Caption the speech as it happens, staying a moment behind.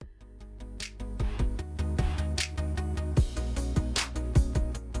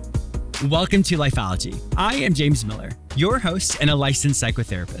Welcome to Lifeology. I am James Miller, your host and a licensed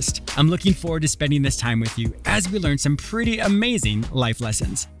psychotherapist. I'm looking forward to spending this time with you as we learn some pretty amazing life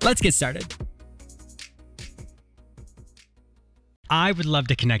lessons. Let's get started. I would love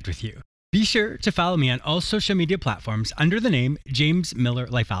to connect with you. Be sure to follow me on all social media platforms under the name James Miller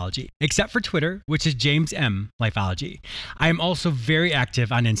Lifeology, except for Twitter, which is James M Lifeology. I am also very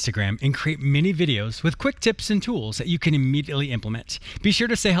active on Instagram and create mini videos with quick tips and tools that you can immediately implement. Be sure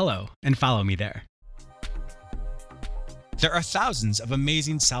to say hello and follow me there. There are thousands of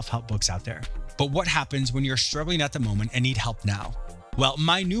amazing self-help books out there, but what happens when you're struggling at the moment and need help now? Well,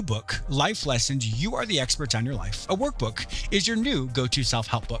 my new book, Life Lessons, You Are the Expert on Your Life, a workbook, is your new go-to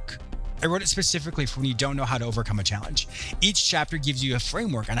self-help book. I wrote it specifically for when you don't know how to overcome a challenge. Each chapter gives you a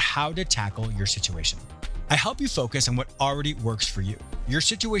framework on how to tackle your situation. I help you focus on what already works for you. Your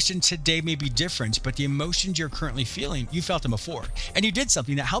situation today may be different, but the emotions you're currently feeling, you felt them before, and you did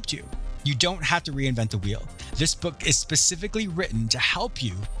something that helped you. You don't have to reinvent the wheel. This book is specifically written to help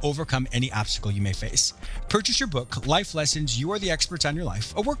you overcome any obstacle you may face. Purchase your book, Life Lessons, You Are the Expert on Your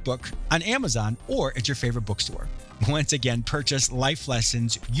Life, a workbook, on Amazon or at your favorite bookstore. Once again, purchase Life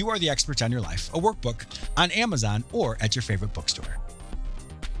Lessons, You Are the Expert on Your Life, a workbook, on Amazon or at your favorite bookstore.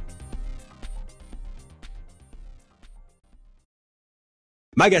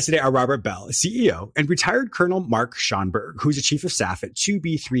 My guests today are Robert Bell, CEO, and retired Colonel Mark Schonberg, who's the Chief of Staff at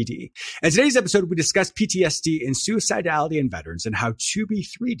 2B3D. In today's episode, we discuss PTSD and suicidality in veterans and how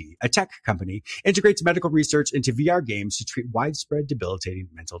 2B3D, a tech company, integrates medical research into VR games to treat widespread debilitating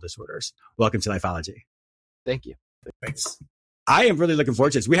mental disorders. Welcome to Lifeology. Thank you. Thanks. I am really looking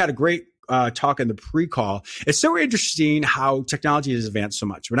forward to this. We had a great talk in the pre-call. It's so interesting how technology has advanced so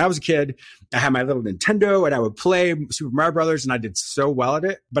much. When I was a kid, I had my little Nintendo and I would play Super Mario Brothers and I did so well at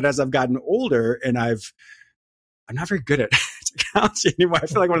it. But as I've gotten older and I'm not very good at technology anymore. I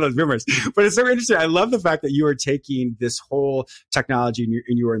feel like one of those boomers. But it's so interesting. I love the fact that you are taking this whole technology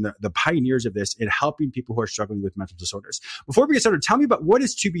and you are in the pioneers of this in helping people who are struggling with mental disorders. Before we get started, tell me about what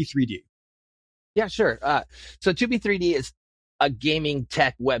is 2B3D? Yeah, sure. So 2B3D is a gaming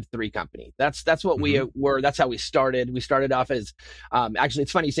tech Web3 company. That's what we were. That's how we started. We started off as, actually,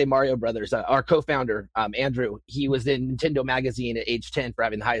 it's funny you say Mario Brothers. Our co-founder, Andrew, he was in Nintendo Magazine at age 10 for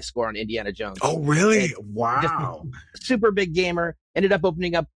having the highest score on Indiana Jones. Oh, really? Wow. Super big gamer. Ended up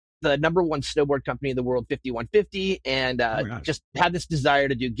opening up the number one snowboard company in the world, 5150, and just had this desire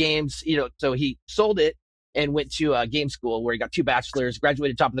to do games. So he sold it and went to game school where he got 2 bachelors,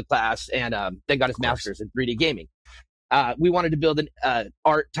 graduated top of the class, and then got his master's in 3D gaming. We wanted to build an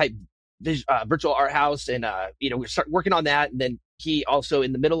art type virtual art house, and we started working on that. And then he also,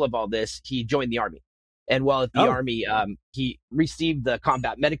 in the middle of all this, he joined the Army. And while at the Army, he received the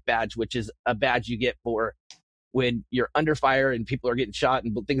Combat Medic badge, which is a badge you get for when you're under fire and people are getting shot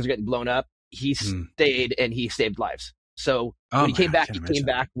and things are getting blown up. He stayed and he saved lives. So when he came back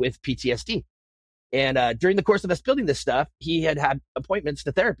with PTSD. And during the course of us building this stuff, he had appointments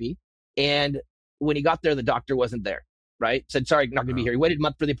to therapy. And when he got there, the doctor wasn't there, right? Said, sorry, not going to be here. He waited a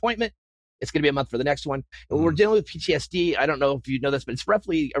month for the appointment. It's going to be a month for the next one. And when we're dealing with PTSD, I don't know if you know this, but it's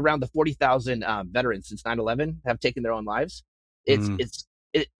roughly around the 40,000 veterans since 9/11 have taken their own lives.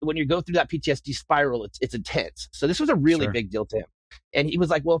 When you go through that PTSD spiral, it's intense. So this was a really big deal to him. And he was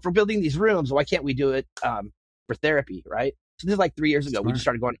like, well, if we're building these rooms, why can't we do it for therapy, right? So this is like 3 years ago. We just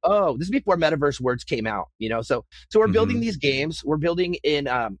started going, this is before metaverse words came out, So we're building these games. We're building in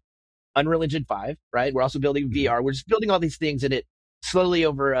Unreal Engine 5, right? We're also building VR. We're just building all these things, and it slowly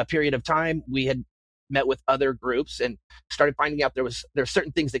over a period of time, we had met with other groups and started finding out there are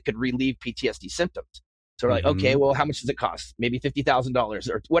certain things that could relieve PTSD symptoms. So we're like, okay, well, how much does it cost? Maybe $50,000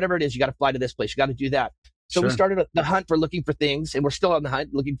 or whatever it is. You got to fly to this place. You got to do that. So we started the hunt for looking for things, and we're still on the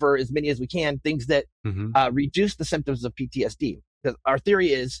hunt, looking for as many as we can, things that reduce the symptoms of PTSD. Because our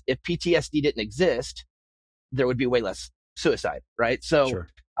theory is if PTSD didn't exist, there would be way less suicide, right? So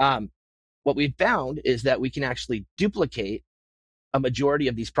what we've found is that we can actually duplicate a majority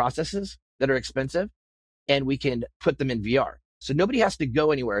of these processes that are expensive, and we can put them in VR. So nobody has to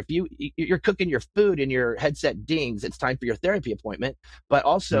go anywhere. If you're cooking your food and your headset dings, it's time for your therapy appointment. But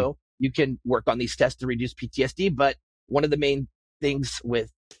also you can work on these tests to reduce PTSD. But one of the main things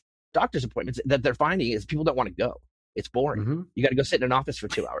with doctor's appointments that they're finding is people don't want to go. It's boring. You got to go sit in an office for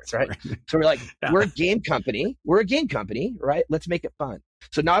 2 hours, right? So we're like, we're a game company. We're a game company, right? Let's make it fun.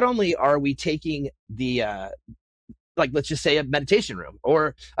 So not only are we taking the, let's just say a meditation room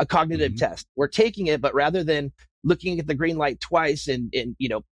or a cognitive test, we're taking it, but rather than looking at the green light twice and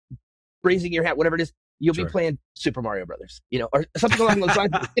raising your hand, whatever it is, you'll be playing Super Mario Brothers, or something along those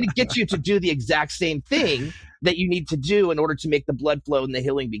lines. It's going to get you to do the exact same thing that you need to do in order to make the blood flow and the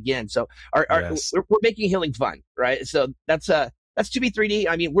healing begin. So we're making healing fun, right? So that's 2B3D.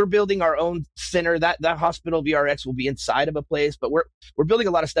 I mean, we're building our own center. That hospital VRX will be inside of a place, but we're building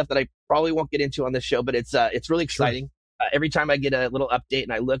a lot of stuff that I probably won't get into on this show, but it's really exciting. Sure. Every time I get a little update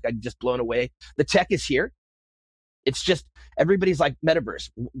and I look, I'm just blown away. The tech is here. It's just, everybody's like,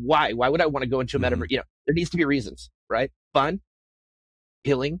 metaverse. Why would I want to go into a metaverse? There needs to be reasons, right? Fun,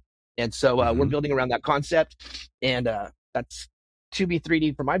 healing. And so we're building around that concept, and that's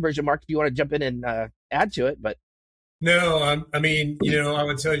 2B3D for my version. Mark, if you want to jump in and add to it, but. No, I mean, I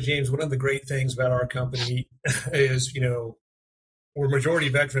would tell you, James, one of the great things about our company is, we're majority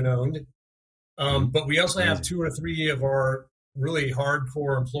veteran owned, but we also have 2 or 3 of our really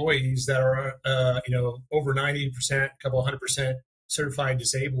hardcore employees that are, over 90%, a couple 100% certified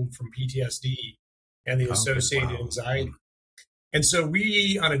disabled from PTSD and the associated anxiety. And so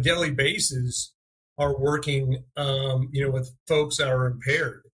we, on a daily basis, are working, with folks that are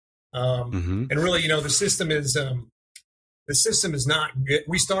impaired. And really, the system is not good.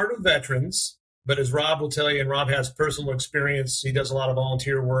 We started with veterans, but as Rob will tell you, and Rob has personal experience, he does a lot of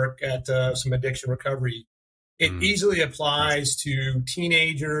volunteer work at some addiction recovery. It easily applies to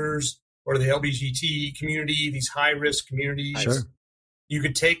teenagers or the LGBT community, these high-risk communities. Sure. You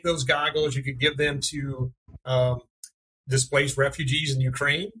could take those goggles, you could give them to displaced refugees in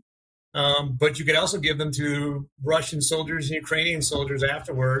Ukraine, but you could also give them to Russian soldiers and Ukrainian soldiers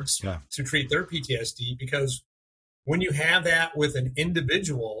afterwards to treat their PTSD, because when you have that with an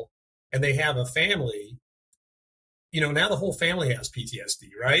individual and they have a family, now the whole family has PTSD,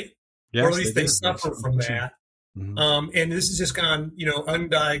 right? Yes, or at least they suffer from that. And this has just gone,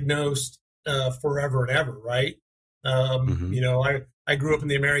 undiagnosed forever and ever, right? I grew up in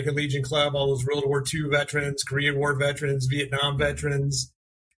the American Legion Club, all those World War II veterans, Korean War veterans, Vietnam veterans,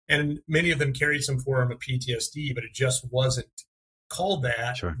 and many of them carried some form of PTSD, but it just wasn't called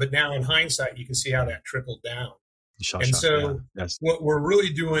that. Sure. But now in hindsight, you can see how that trickled down. What we're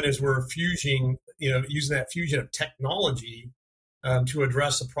really doing is we're fusing, using that fusion of technology to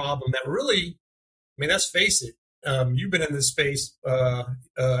address a problem that really, let's face it, you've been in this space, a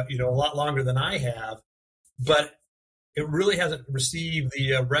lot longer than I have, but it really hasn't received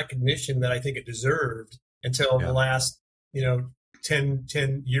the recognition that I think it deserved until the last,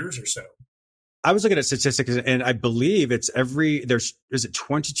 10 years or so. I was looking at statistics, and I believe is it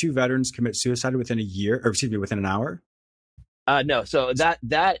 22 veterans commit suicide within within an hour? No. So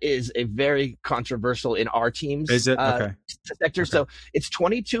that is a very controversial in our team's sector. Okay. So it's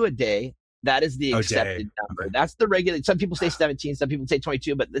 22 a day. That is the accepted number. Okay. That's the regular. Some people say 17, some people say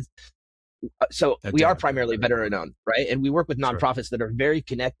 22, but we are primarily veteran owned, right? And we work with nonprofits that are very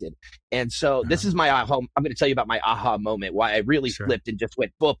connected. And so this is my aha. I'm going to tell you about my aha moment, why I really flipped and just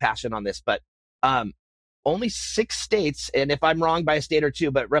went full passion on this. But only 6 states, and if I'm wrong by a state or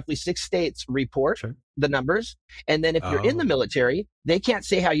two, but roughly 6 states report the numbers. And then if you're in the military, they can't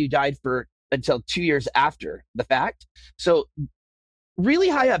say how you died until 2 years after the fact. So really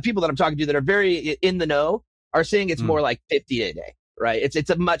high up people that I'm talking to that are very in the know are saying it's more like 50 a day, right? It's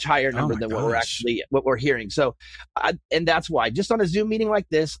a much higher number than what we're hearing. So, and that's why just on a Zoom meeting like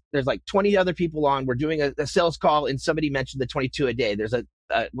this, there's like 20 other people on, we're doing a sales call, and somebody mentioned the 22 a day. There's a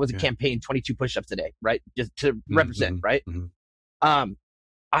campaign, 22 push-ups a day, right? Just to represent, right?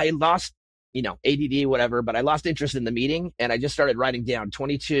 I lost, ADD, whatever, but I lost interest in the meeting, and I just started writing down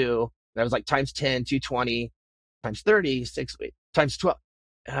 22. And I was like, times 10, 220, times 30, times 12.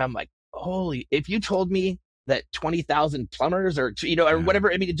 And I'm like, if you told me that 20,000 plumbers or whatever,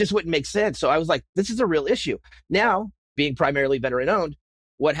 it just wouldn't make sense. So I was like, this is a real issue. Now, being primarily veteran owned,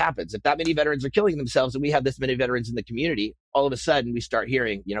 what happens if that many veterans are killing themselves and we have this many veterans in the community? All of a sudden we start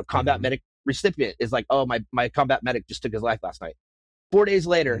hearing, combat medic recipient is like, oh, my combat medic just took his life last night. 4 days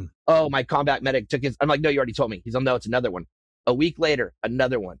later, oh, my combat medic took his, I'm like, no, you already told me. He's like, no, it's another one. A week later,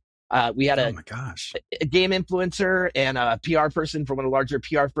 another one. We had a game influencer and a PR person from one of the larger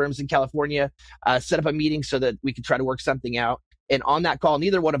PR firms in California set up a meeting so that we could try to work something out. And on that call,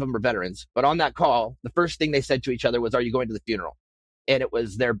 neither one of them were veterans, but on that call, the first thing they said to each other was, are you going to the funeral? And it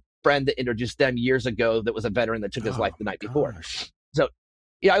was their friend that introduced them years ago that was a veteran that took his life the night before. So,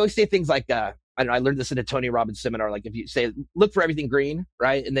 I always say things like, I learned this in a Tony Robbins seminar. Like if you say, look for everything green,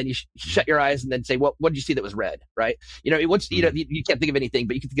 right? And then you shut your eyes and then say, what did you see that was red, right? You can't think of anything,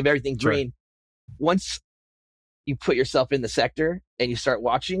 but you can think of everything green. Once you put yourself in the sector and you start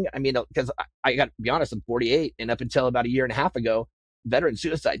watching, because I got to be honest, I'm 48, and up until about a year and a half ago, veteran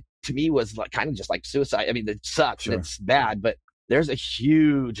suicide to me was like kind of just like suicide. It sucks and it's bad, but there's a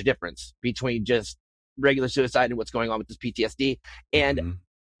huge difference between just regular suicide and what's going on with this PTSD. And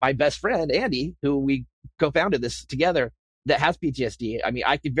my best friend, Andy, who we co-founded this together, that has PTSD, I mean,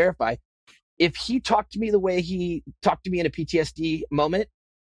 I could verify, if he talked to me the way he talked to me in a PTSD moment,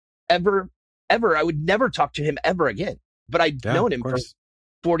 ever, I would never talk to him ever again. But I'd known him for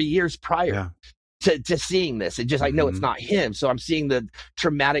 40 years prior to seeing this. It just, I know it's not him. So I'm seeing the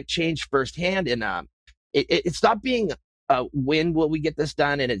traumatic change firsthand. And it stopped being when will we get this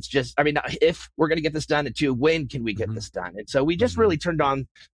done? And it's just, I mean, if we're going to get this done, and two, when can we get this done? And so we just really turned on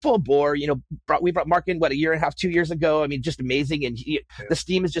full bore, you know, we brought Mark in, a year and a half, 2 years ago. I mean, just amazing. And the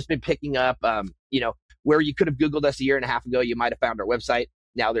steam has just been picking up, you know, where you could have Googled us a year and a half ago, you might've found our website.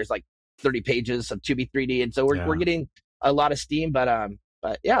 Now there's like 30 pages of 2B3D. And so we're getting a lot of steam, but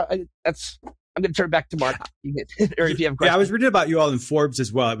yeah, I'm going to turn it back to Mark. Or if you have questions. Yeah, I was reading about you all in Forbes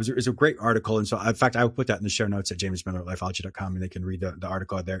as well. It was a great article. And so, in fact, I will put that in the show notes at jamesmiller@lifeology.com, and they can read the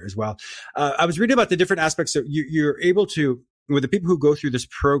article there as well. I was reading about the different aspects. So you're able to, with the people who go through this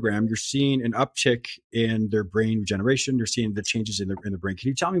program, you're seeing an uptick in their brain regeneration. You're seeing the changes in the brain. Can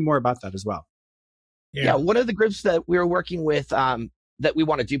you tell me more about that as well? Yeah, one of the groups that we were working with that we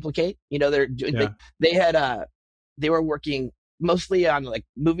want to duplicate, you know, they were working mostly on like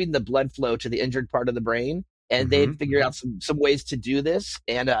moving the blood flow to the injured part of the brain. And they'd figured out some ways to do this.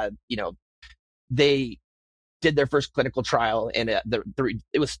 And, you know, they did their first clinical trial, and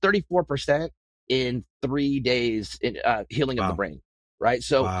it was 34% in 3 days in healing of the brain. Right.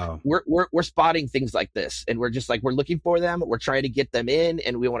 So we're spotting things like this, and we're just like, we're looking for them. We're trying to get them in,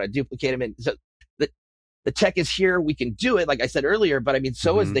 and we want to duplicate them. And so the tech is here. We can do it, like I said earlier, but I mean,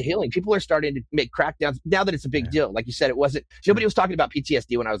 so is the healing. People are starting to make crackdowns now that it's a big deal. Like you said, nobody was talking about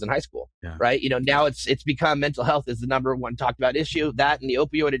PTSD when I was in high school, right? You know, now it's become mental health is the number one talked about issue, that and the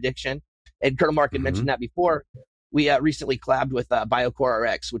opioid addiction. And Colonel Mark had mentioned that before. We recently collabed with BioCore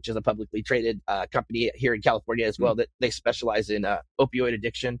RX, which is a publicly traded company here in California as well, that they specialize in opioid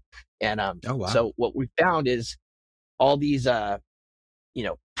addiction. And so what we found is all these, you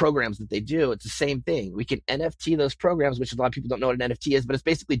know, programs that they do, it's the same thing. We can NFT those programs, which a lot of people don't know what an NFT is, but it's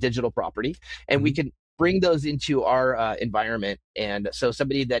basically digital property. And we can bring those into our environment. And so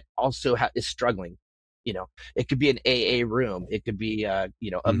somebody that also is struggling, you know, it could be an AA room, it could be,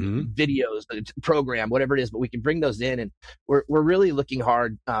 you know, videos, program, whatever it is, but we can bring those in. And we're really looking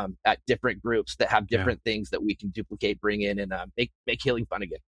hard at different groups that have different things that we can duplicate, bring in, and make healing fun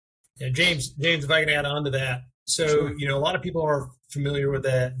again. Yeah, James, if I can add on to that. So, you know, a lot of people are familiar with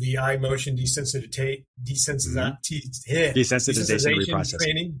the eye motion desensitization reprocessing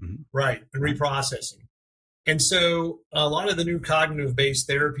training, right, and reprocessing. And so a lot of the new cognitive-based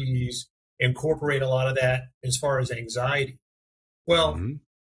therapies incorporate a lot of that as far as anxiety. Well,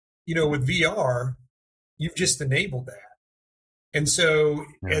 you know, with VR, you've just enabled that. And so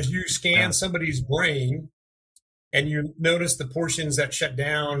as you scan somebody's brain, and you notice the portions that shut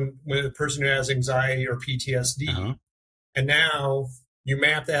down with a person who has anxiety or PTSD. And now you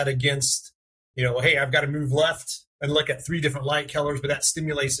map that against, you know, hey, I've got to move left and look at 3 different light colors, but that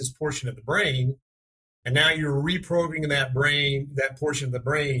stimulates this portion of the brain. And now you're reprogramming that portion of the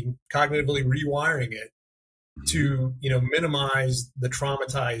brain, cognitively rewiring it to, you know, minimize the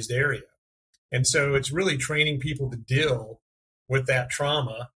traumatized area. And so it's really training people to deal with that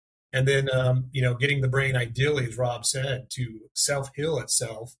trauma. And then, you know, getting the brain ideally, as Rob said, to self-heal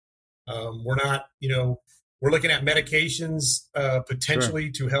itself. We're not, you know, we're looking at medications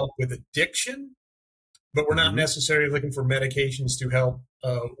potentially to help with addiction, but we're not necessarily looking for medications to help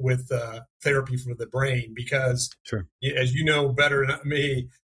with therapy for the brain because, as you know better than me,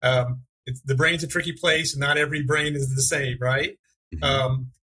 the brain's a tricky place and not every brain is the same, right?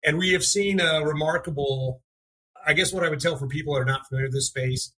 And we have seen a remarkable, I guess what I would tell for people that are not familiar with this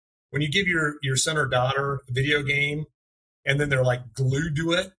space, when you give your son or daughter a video game and then they're like glued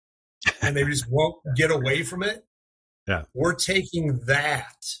to it and they just won't get away from it, we're taking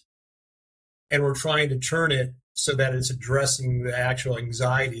that and we're trying to turn it so that it's addressing the actual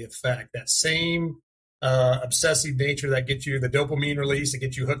anxiety effect, that same obsessive nature that gets you the dopamine release, that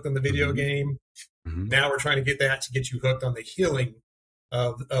gets you hooked on the video game. Now we're trying to get that to get you hooked on the healing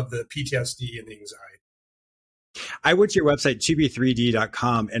of the PTSD and the anxiety. I went to your website,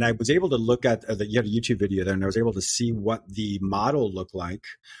 2b3d.com, and I was able to look at you had a YouTube video there, and I was able to see what the model looked like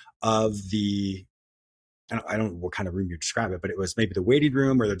of the, I don't know what kind of room you describe it, but it was maybe the waiting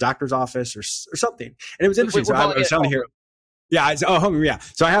room or the doctor's office or something. And it was interesting. So I was telling here. Homeroom, yeah.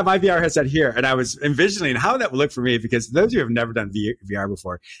 So I have my VR headset here, and I was envisioning how that would look for me, because those of you who have never done VR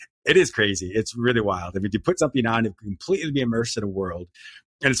before, it is crazy. It's really wild. I mean, you put something on and completely be immersed in a world.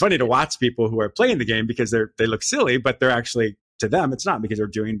 And it's funny to watch people who are playing the game because they look silly, but they're actually to them, it's not, because they're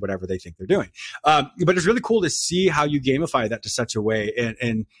doing whatever they think they're doing. But it's really cool to see how you gamify that to such a way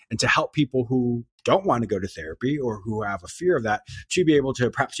and to help people who don't want to go to therapy or who have a fear of that to be able to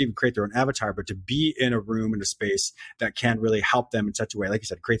perhaps even create their own avatar, but to be in a room, in a space that can really help them in such a way, like you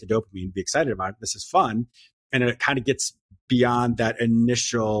said, create the dopamine, be excited about it. This is fun. And it kind of gets beyond that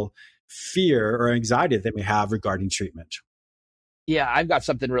initial fear or anxiety that they may have regarding treatment. Yeah, I've got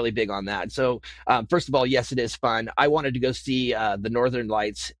something really big on that. So first of all, yes, it is fun. I wanted to go see the Northern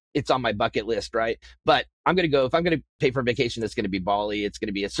Lights. It's on my bucket list, right? But I'm going to go, if I'm going to pay for a vacation, it's going to be Bali. It's going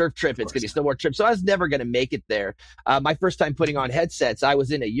to be a surf trip. It's going to be a snowboard trip. So I was never going to make it there. My first time putting on headsets, I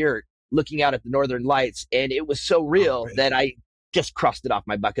was in a yurt looking out at the Northern Lights, and it was so real that I just crossed it off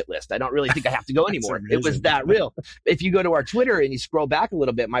my bucket list. I don't really think I have to go anymore. It was that real. If you go to our Twitter and you scroll back a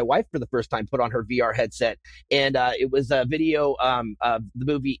little bit, my wife for the first time put on her VR headset, and it was a video of the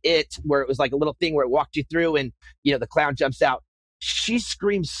movie It, where it was like a little thing where it walked you through, and the clown jumps out. She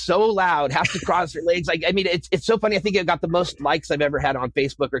screams so loud, has to cross her legs. Like, I mean, it's so funny. I think it got the most likes I've ever had on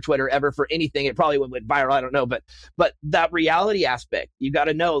Facebook or Twitter ever for anything. It probably went viral. I don't know. But that reality aspect, you got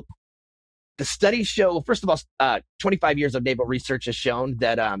to know. The studies show, first of all, 25 years of naval research has shown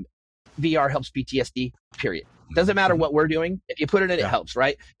that VR helps PTSD, period. Doesn't matter what we're doing. If you put it in, it helps,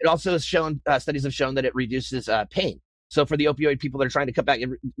 right? It also has shown, studies have shown that it reduces pain. So for the opioid people that are trying to cut back, it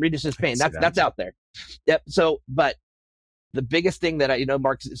reduces pain. That's out there. Yep. So, but the biggest thing that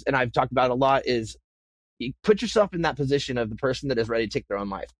Mark and I've talked about a lot is you put yourself in that position of the person that is ready to take their own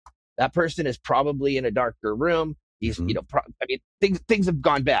life. That person is probably in a darker room. He's, things have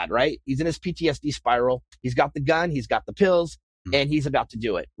gone bad, right? He's in his PTSD spiral. He's got the gun, he's got the pills, and he's about to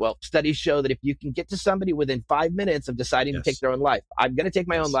do it. Well, studies show that if you can get to somebody within 5 minutes of deciding to take their own life, I'm going to take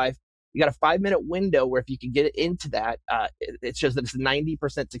my own life. You got a 5-minute window where if you can get it into that, it shows that it's a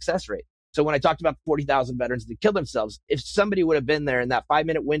 90% success rate. So when I talked about 40,000 veterans that killed themselves, if somebody would have been there in that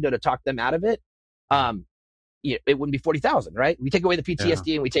 5-minute window to talk them out of it, it wouldn't be 40,000, right? We take away the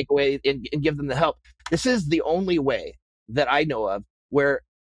PTSD and we take away and give them the help. This is the only way that I know of where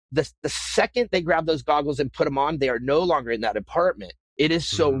the second they grab those goggles and put them on, they are no longer in that apartment. It is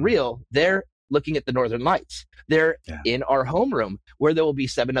so real. They're looking at the Northern Lights. They're in our homeroom where there will be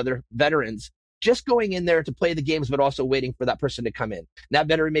 7 other veterans just going in there to play the games, but also waiting for that person to come in. And that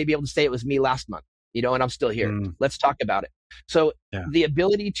veteran may be able to say it was me last month, and I'm still here. Let's talk about it. So the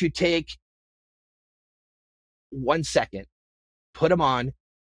ability to take 1 second, put them on,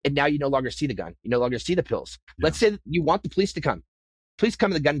 and now you no longer see the gun. You no longer see the pills. Let's say that you want the police to come. Police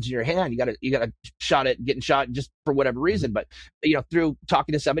come and the gun's in your hand. You got to shot it, getting shot just for whatever reason. But, through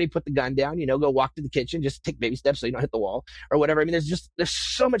talking to somebody, put the gun down, go walk to the kitchen, just take baby steps so you don't hit the wall or whatever. I mean, there's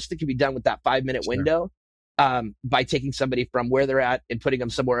so much that can be done with that 5-minute window by taking somebody from where they're at and putting them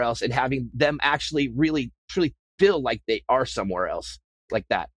somewhere else and having them actually really, truly feel like they are somewhere else like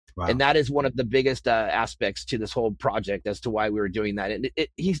that. Wow. And that is one of the biggest aspects to this whole project as to why we were doing that. And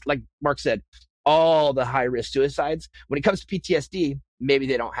he's, like Mark said, all the high risk suicides, when it comes to PTSD, maybe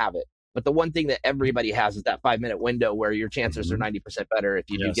they don't have it. But the one thing that everybody has is that 5-minute window where your chances are 90% better if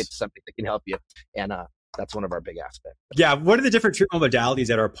you do get to something that can help you. And that's one of our big aspects. Yeah. What are the different treatment modalities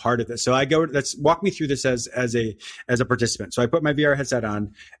that are part of this? So let's walk me through this as a participant. So I put my VR headset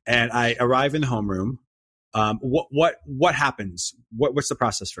on and I arrive in the homeroom. What happens? What's the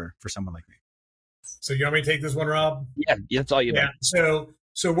process for someone like me? So you want me to take this one, Rob? Yeah, that's all you got.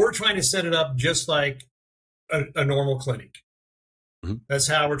 So we're trying to set it up just like a normal clinic. That's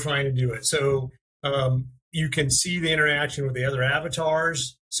how we're trying to do it. So you can see the interaction with the other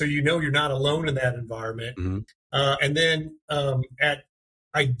avatars, so you're not alone in that environment. And then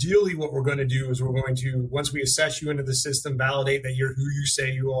ideally, what we're going to do is we're going to, once we assess you into the system, validate that you're who you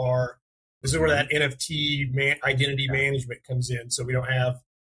say you are. This is where that NFT identity management comes in. So we don't have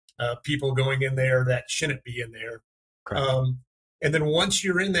people going in there that shouldn't be in there. And then once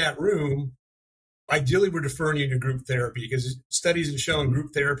you're in that room, ideally we're deferring you to group therapy because studies have shown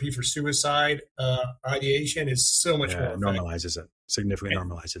group therapy for suicide ideation is so much more effective. Normalizes it. Significantly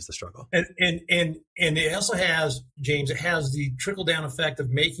normalizes the struggle. And it also has, James, it has the trickle down effect of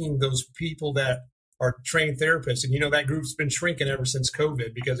making those people that are trained therapists, and that group's been shrinking ever since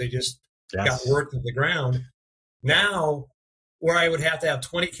COVID because they just got worked to the ground. Now, where I would have to have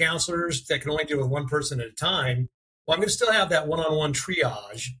 20 counselors that can only deal with one person at a time, well, I'm going to still have that one-on-one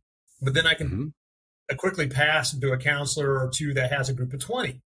triage, but then I can quickly pass into a counselor or two that has a group of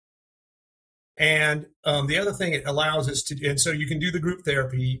 20. And the other thing it allows us to, and so you can do the group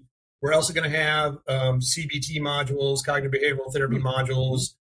therapy. We're also going to have CBT modules, cognitive behavioral therapy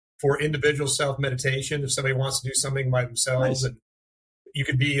modules for individual self-meditation if somebody wants to do something by themselves. Nice. And you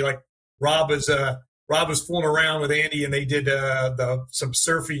could be like, Rob Rob was fooling around with Andy, and they did some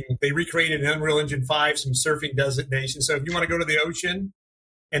surfing. They recreated in Unreal Engine 5 some surfing designation. So if you want to go to the ocean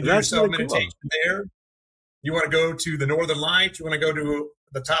and do yourself really meditation there, you want to go to the Northern Lights, you want to go to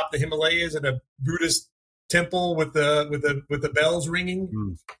the top of the Himalayas and a Buddhist temple with the bells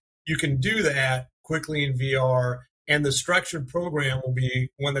ringing, you can do that quickly in VR. And the structured program will be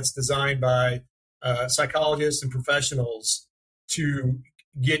one that's designed by psychologists and professionals to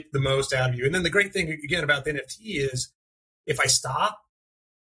get the most out of you. And then the great thing, again, about the NFT is if I stop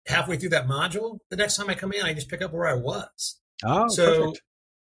halfway through that module, the next time I come in, I just pick up where I was. Oh, perfect.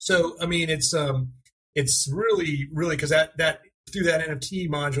 So I mean, it's really, really, because that through that NFT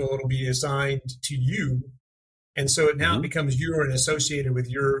module, it'll be assigned to you. And so it now becomes you and associated with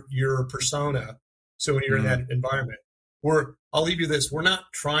your persona. So when you're in that environment, I'll leave you this. We're not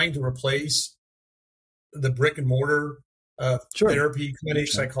trying to replace the brick and mortar therapy clinic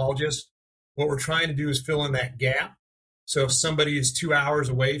psychologist. What we're trying to do is fill in that gap. So if somebody is 2 hours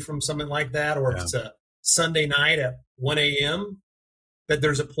away from something like that, or if it's a Sunday night at 1 a.m., that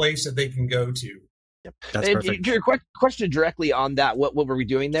there's a place that they can go to. Yep. That's perfect. Your question directly on that, what were we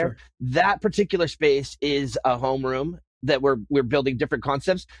doing there? Sure. That particular space is a homeroom that we're building different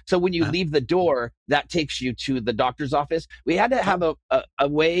concepts. So when you leave the door, that takes you to the doctor's office. We had to have a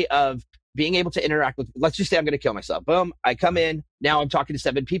way of being able to interact with, let's just say I'm going to kill myself. Boom, I come in, now I'm talking to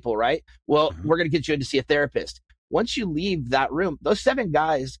 7 people, right? Well, we're going to get you in to see a therapist. Once you leave that room, those 7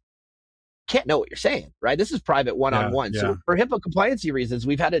 guys can't know what you're saying, right? This is private one-on-one. So for HIPAA compliancy reasons,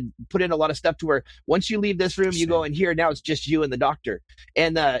 we've had to put in a lot of stuff to where once you leave this room, you go in here, now it's just you and the doctor.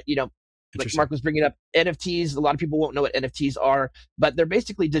 And, like Mark was bringing up NFTs, a lot of people won't know what NFTs are, but they're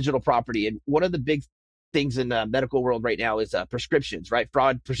basically digital property. And one of the big things in the medical world right now is prescriptions, right?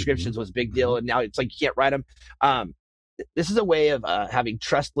 Fraud prescriptions was a big deal. And now it's like, you can't write them. This is a way of having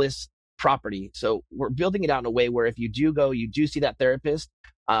trustless property. So we're building it out in a way where if you do go, you do see that therapist.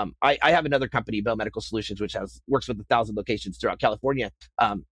 I have another company, Bell Medical Solutions, which works with 1,000 locations throughout California.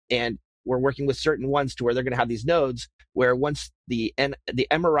 And we're working with certain ones to where they're going to have these nodes where once the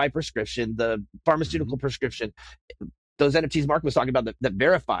MRI prescription, the pharmaceutical prescription, those NFTs Mark was talking about that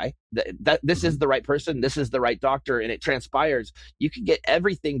verify that this is the right person, this is the right doctor, and it transpires, you can get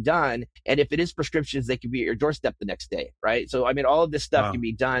everything done. And if it is prescriptions, they can be at your doorstep the next day, right? So, I mean, all of this stuff can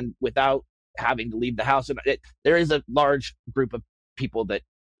be done without having to leave the house. And there is a large group of people that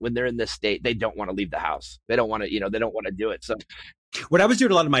when they're in this state, they don't want to leave the house. They don't want to, they don't want to do it. So when I was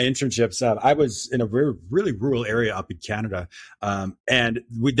doing a lot of my internships, I was in a really rural area up in Canada. And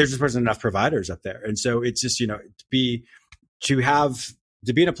there just wasn't enough providers up there. And so it's just, to be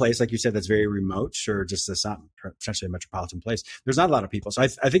in a place, like you said, that's very remote, or just it's not potentially a metropolitan place. There's not a lot of people. So I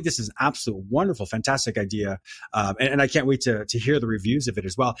think this is an absolute wonderful, fantastic idea. And I can't wait to hear the reviews of it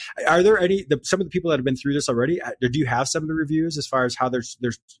as well. Are there some of the people that have been through this already? Do you have some of the reviews as far as how their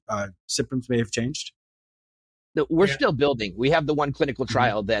symptoms may have changed? We're still building. We have the one clinical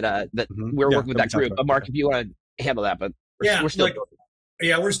trial that we're working with that group. But Mark, if you want to handle that, but we're still building.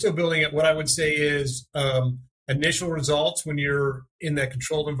 Yeah, we're still building it. What I would say is initial results when you're in that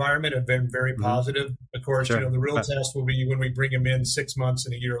controlled environment have been very positive. Of course, the real test will be when we bring them in 6 months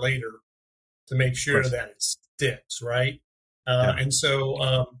and a year later to make sure that it sticks, right? And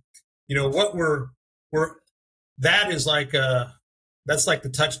so, what that is like, that's like the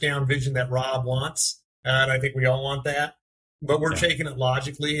touchdown vision that Rob wants. And I think we all want that, but we're taking it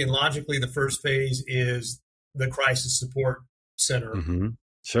logically. And logically, the first phase is the crisis support center,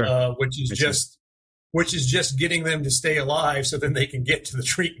 which is just getting them to stay alive so then they can get to the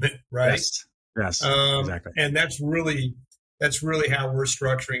treatment, right? Yes, exactly. And that's really how we're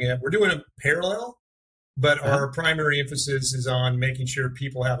structuring it. We're doing it parallel, but our primary emphasis is on making sure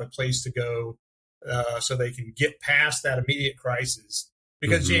people have a place to go so they can get past that immediate crisis.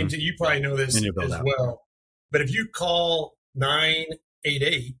 Because, James, you probably know this as well, but if you call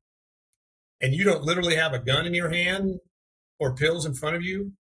 988 and you don't literally have a gun in your hand or pills in front of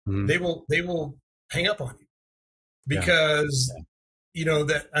you, they will hang up on you because,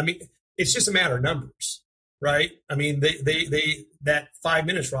 it's just a matter of numbers, right? I mean, they that 5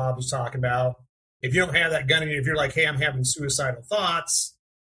 minutes Rob was talking about, if you don't have that gun in you, if you're like, hey, I'm having suicidal thoughts,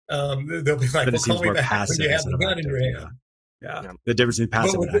 they'll be like, well, call me back when you have the gun in your hand. Yeah. The difference between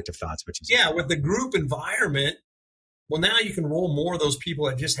passive and active thoughts, which is with the group environment. Well, now you can roll more of those people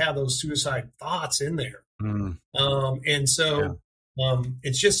that just have those suicide thoughts in there, and so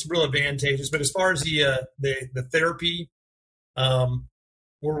it's just real advantageous. But as far as the therapy,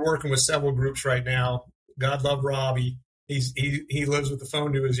 we're working with several groups right now. God love Robbie; he lives with the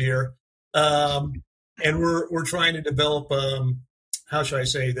phone to his ear, and we're trying to develop how should I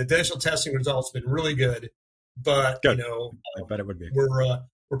say, the initial testing results have been really good, but good. I bet it would be.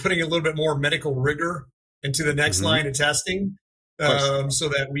 We're putting a little bit more medical rigor into the next line of testing, so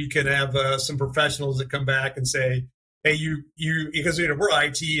that we can have some professionals that come back and say, hey, you because we're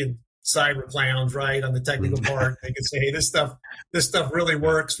IT and cyber clowns, right, on the technical part. They can say, hey, this stuff really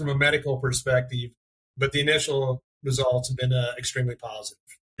works from a medical perspective, but the initial results have been extremely positive.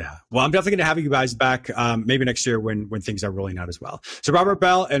 Yeah. Well, I'm definitely going to have you guys back maybe next year when things are rolling out as well. So Robert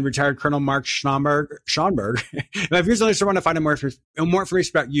Bell and retired Colonel Mark Schonberg. If you're listeners want to find out more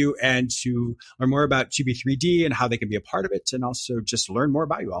information about you and to learn more about 2B3D and how they can be a part of it, and also just learn more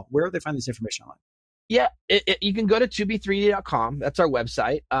about you all, where do they find this information online? Yeah, you can go to 2b3d.com. That's our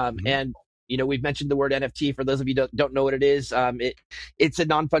website. And, we've mentioned the word NFT. For those of you who don't know what it is, it's a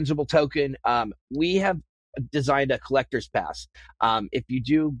non-fungible token. We have designed a collector's pass. If you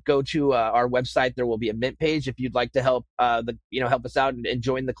do go to our website, there will be a mint page. If you'd like to help help us out and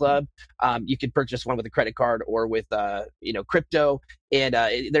join the club, you can purchase one with a credit card or with crypto, and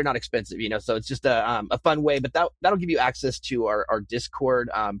they're not expensive, so it's just a fun way. But that'll give you access to our Discord,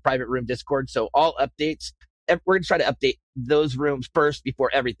 private room Discord. So all updates, we're going to try to update those rooms first before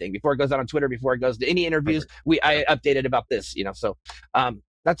everything, before it goes out on Twitter, before it goes to any interviews. I updated about this, so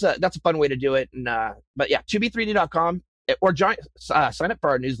that's a fun way to do it. And but yeah, 2b3d.com, or sign up for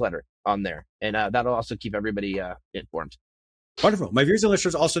our newsletter on there, and that'll also keep everybody informed. Wonderful. My viewers and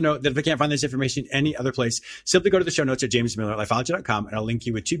listeners also know that if they can't find this information any other place, simply go to the show notes at jamesmillerlifeology.com, and I'll link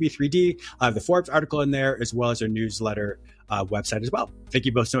you with 2b3D. I have the Forbes article in there, as well as our newsletter website as well. Thank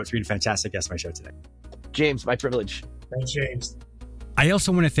you both so much for being fantastic guests on my show today. James, my privilege. Thanks, James. I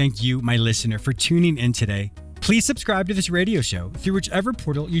also want to thank you, my listener, for tuning in today. Please subscribe to this radio show through whichever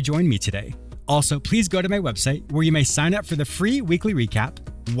portal you join me today. Also, please go to my website where you may sign up for the free weekly recap,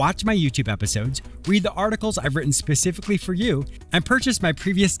 watch my YouTube episodes, read the articles I've written specifically for you, and purchase my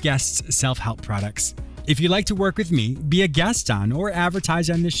previous guests' self-help products. If you'd like to work with me, be a guest on, or advertise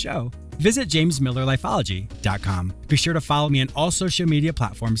on this show, visit jamesmillerlifeology.com. Be sure to follow me on all social media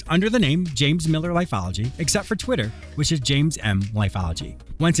platforms under the name James Miller Lifeology, except for Twitter, which is James M. Lifeology.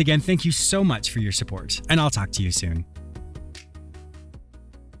 Once again, thank you so much for your support, and I'll talk to you soon.